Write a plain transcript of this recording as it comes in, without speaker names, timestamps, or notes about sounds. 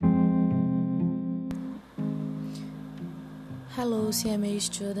Hello, CMA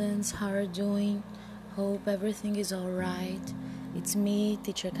students, how are you doing? Hope everything is alright. It's me,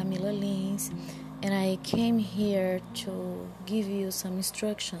 teacher Camila Lins, and I came here to give you some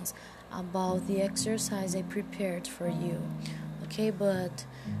instructions about the exercise I prepared for you. Okay, but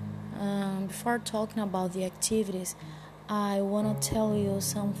before talking about the activities, I want to tell you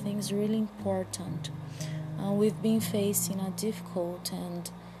some things really important. We've been facing a difficult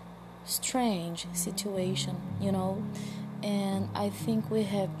and strange situation, and I think we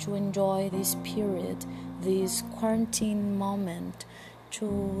have to enjoy this period, this quarantine moment,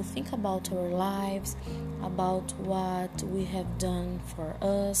 to think about our lives, about what we have done for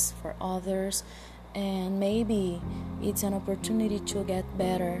us, for others, and maybe it's an opportunity to get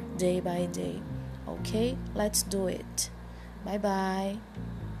better day by day. Okay, let's do it. Bye bye.